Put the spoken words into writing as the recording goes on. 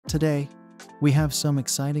Today, we have some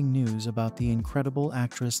exciting news about the incredible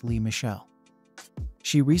actress Lea Michele.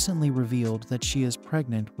 She recently revealed that she is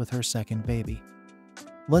pregnant with her second baby.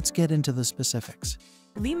 Let's get into the specifics.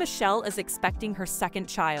 Lea Michele is expecting her second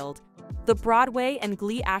child. The Broadway and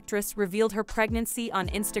Glee actress revealed her pregnancy on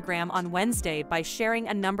Instagram on Wednesday by sharing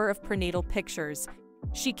a number of prenatal pictures.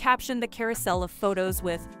 She captioned the carousel of photos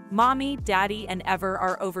with, "Mommy, Daddy, and Ever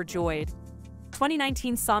are overjoyed."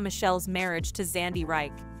 2019 saw Michelle's marriage to Zandy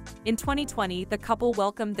Reich. In 2020, the couple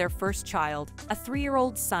welcomed their first child, a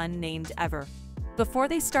 3-year-old son named Ever. Before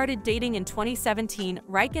they started dating in 2017,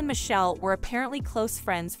 Reich and Michele were apparently close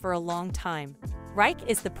friends for a long time. Reich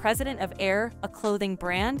is the president of Air, a clothing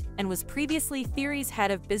brand, and was previously Theory's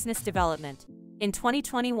head of business development. In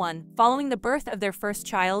 2021, following the birth of their first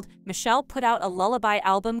child, Michele put out a lullaby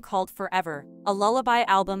album called Forever, a lullaby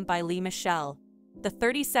album by Lea Michele. The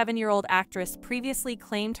 37-year-old actress previously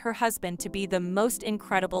claimed her husband to be the most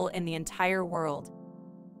incredible in the entire world.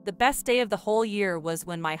 "The best day of the whole year was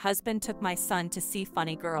when my husband took my son to see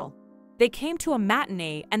Funny Girl. They came to a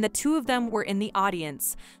matinee and the two of them were in the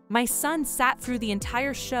audience. My son sat through the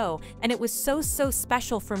entire show and it was so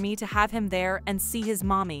special for me to have him there and see his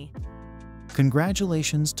mommy."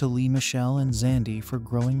 Congratulations to Lea Michele and Zandy for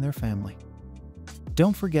growing their family.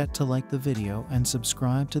 Don't forget to like the video and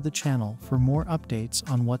subscribe to the channel for more updates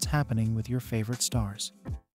on what's happening with your favorite stars.